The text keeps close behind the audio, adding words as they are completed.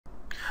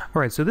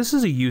All right, so this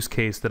is a use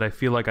case that I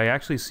feel like I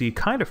actually see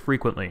kind of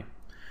frequently.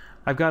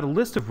 I've got a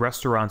list of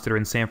restaurants that are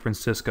in San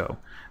Francisco,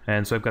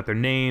 and so I've got their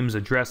names,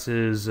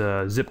 addresses,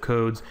 zip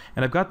codes,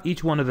 and I've got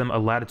each one of them a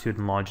latitude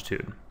and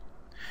longitude.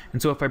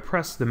 And so if I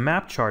press the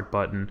map chart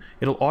button,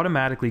 it'll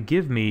automatically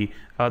give me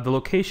the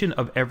location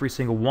of every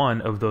single one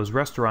of those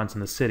restaurants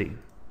in the city.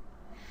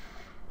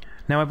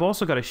 Now I've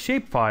also got a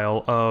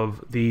shapefile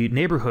of the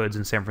neighborhoods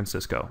in San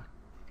Francisco.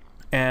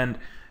 And,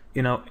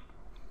 you know,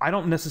 I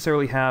don't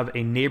necessarily have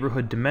a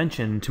neighborhood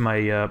dimension to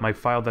my my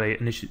file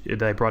that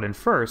I brought in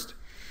first,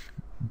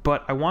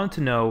 but I wanted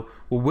to know,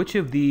 well, which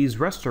of these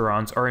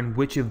restaurants are in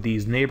which of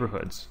these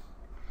neighborhoods.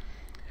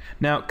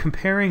 Now,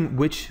 comparing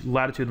which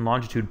latitude and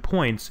longitude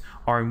points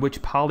are in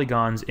which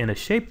polygons in a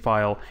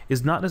shapefile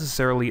is not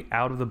necessarily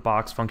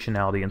out-of-the-box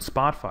functionality in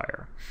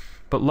Spotfire.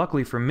 But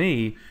luckily for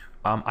me,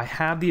 I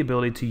have the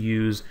ability to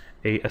use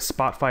a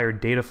Spotfire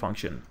data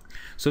function.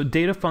 So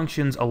data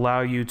functions allow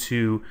you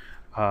to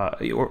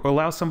or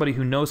allow somebody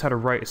who knows how to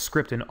write a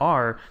script in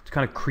R to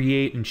kind of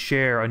create and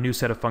share a new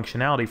set of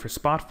functionality for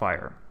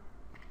Spotfire.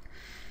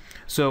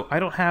 So I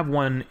don't have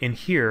one in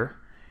here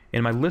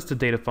in my list of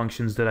data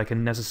functions that I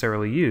can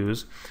necessarily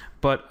use,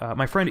 but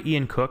my friend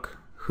Ian Cook,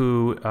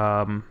 who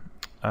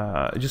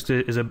just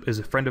is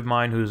a friend of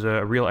mine who's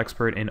a real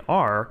expert in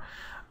R,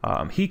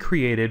 he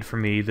created for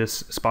me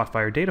this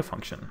Spotfire data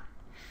function.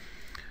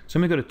 So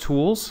I'm going to go to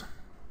Tools,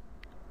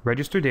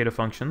 Register Data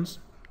Functions,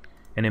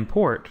 and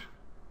Import.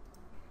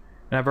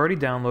 And I've already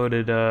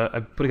downloaded,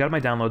 I put it out of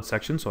my download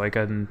section so I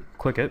can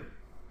click it.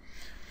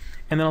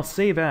 And then I'll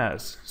save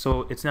as.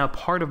 So it's now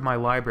part of my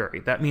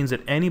library. That means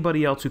that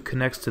anybody else who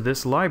connects to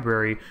this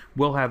library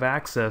will have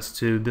access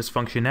to this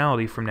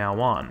functionality from now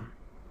on.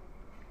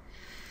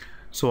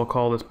 So I'll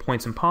call this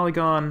Points and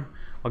Polygon.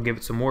 I'll give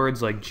it some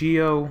words like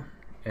Geo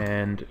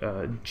and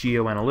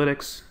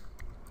Geoanalytics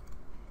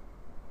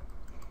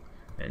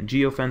and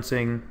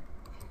Geofencing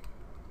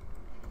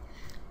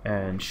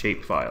and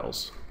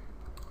Shapefiles.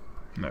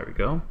 There we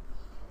go.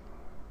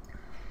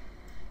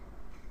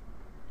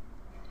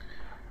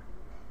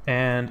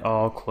 And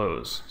I'll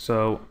close.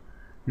 So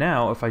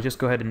now if I just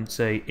go ahead and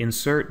say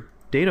insert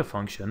data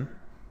function,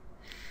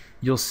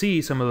 you'll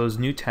see some of those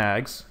new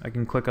tags. I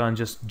can click on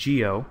just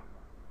Geo,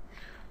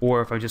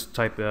 or if I just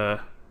type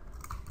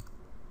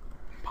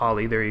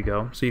Poly, there you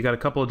go. So you got a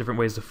couple of different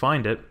ways to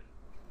find it.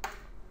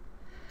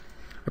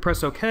 I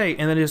press OK,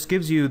 and then it just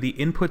gives you the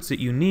inputs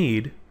that you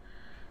need.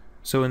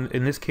 So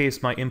in this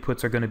case, my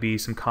inputs are going to be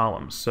some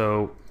columns.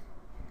 So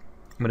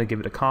I'm going to give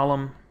it a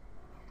column.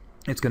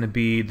 It's going to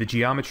be the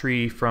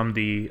geometry from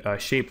the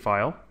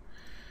shapefile.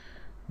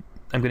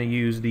 I'm going to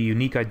use the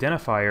unique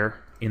identifier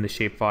in the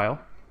shapefile.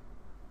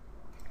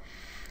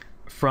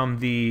 From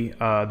the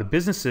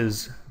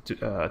businesses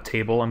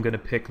table, I'm going to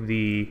pick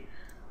the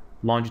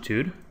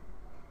longitude.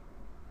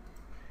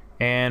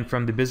 And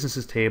from the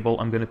businesses table,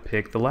 I'm going to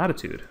pick the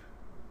latitude.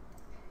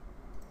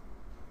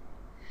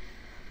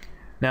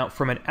 Now,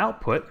 from an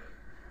output,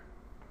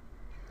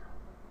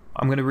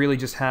 I'm going to really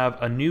just have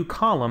a new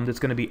column that's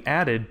going to be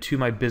added to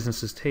my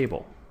businesses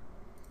table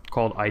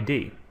called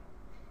ID.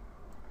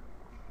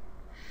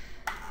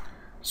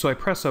 So I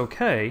press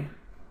OK.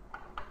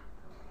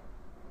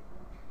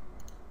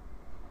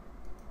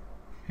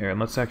 Here, and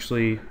let's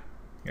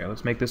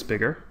make this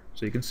bigger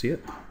so you can see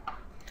it.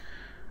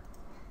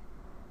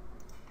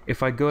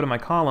 If I go to my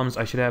columns,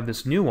 I should have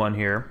this new one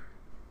here,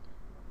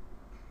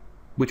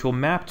 which will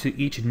map to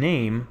each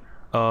name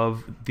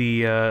of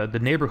the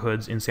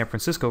neighborhoods in San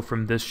Francisco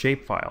from this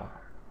shapefile.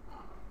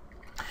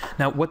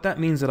 Now, what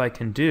that means that I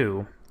can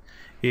do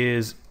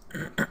is,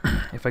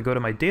 if I go to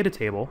my data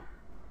table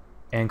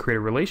and create a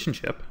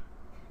relationship,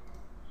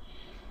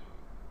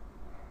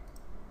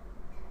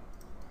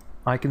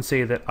 I can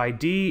say that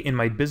ID in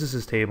my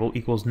businesses table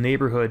equals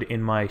neighborhood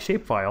in my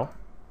shapefile.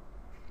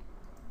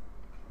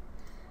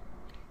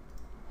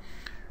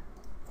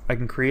 I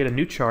can create a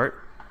new chart.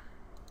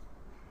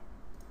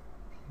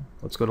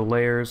 Let's go to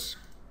Layers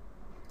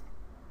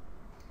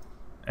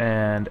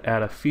and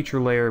add a feature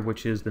layer,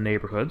 which is the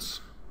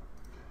neighborhoods.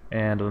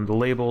 And on the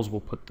labels,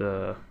 we'll put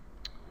the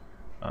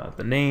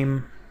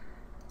name.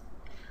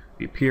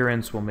 The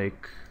appearance, we'll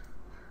make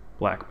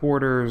black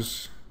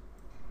borders,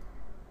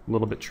 a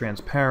little bit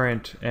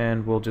transparent,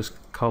 and we'll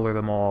just color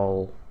them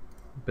all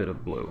a bit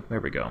of blue. There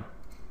we go.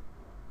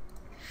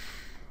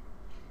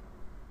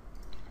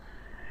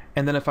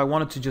 And then if I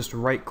wanted to just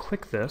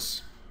right-click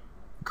this,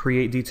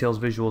 create details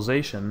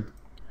visualization,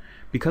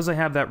 because I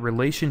have that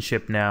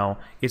relationship now,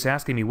 it's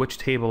asking me which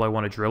table I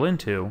want to drill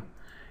into.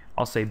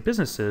 I'll say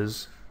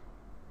businesses,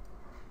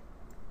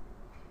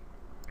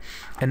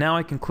 and now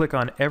I can click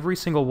on every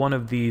single one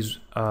of these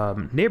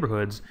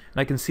neighborhoods, and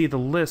I can see the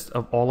list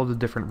of all of the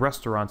different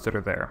restaurants that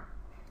are there.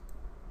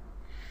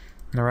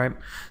 All right,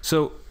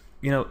 so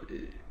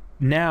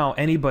now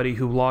anybody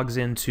who logs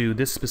into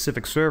this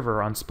specific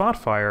server on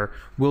Spotfire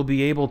will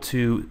be able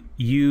to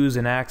use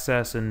and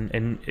access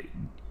and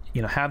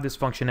have this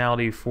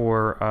functionality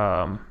for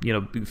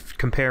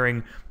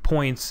comparing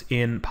points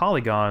in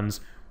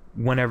polygons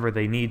whenever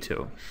they need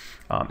to.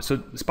 So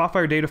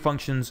Spotfire Data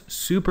Functions,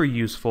 super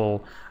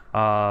useful.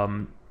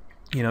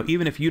 You know,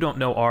 even if you don't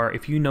know R,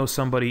 if you know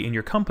somebody in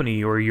your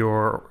company or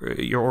your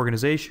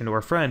organization or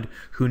a friend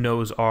who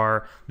knows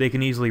R, they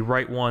can easily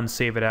write one,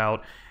 save it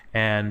out,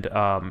 and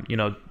you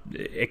know,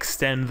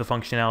 extend the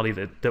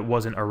functionality that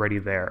wasn't already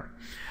there.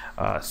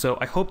 So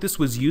I hope this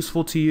was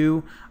useful to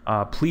you.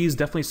 Please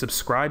definitely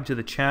subscribe to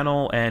the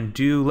channel, and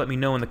do let me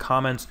know in the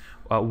comments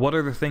what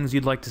are the things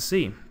you'd like to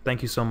see.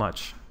 Thank you so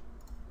much.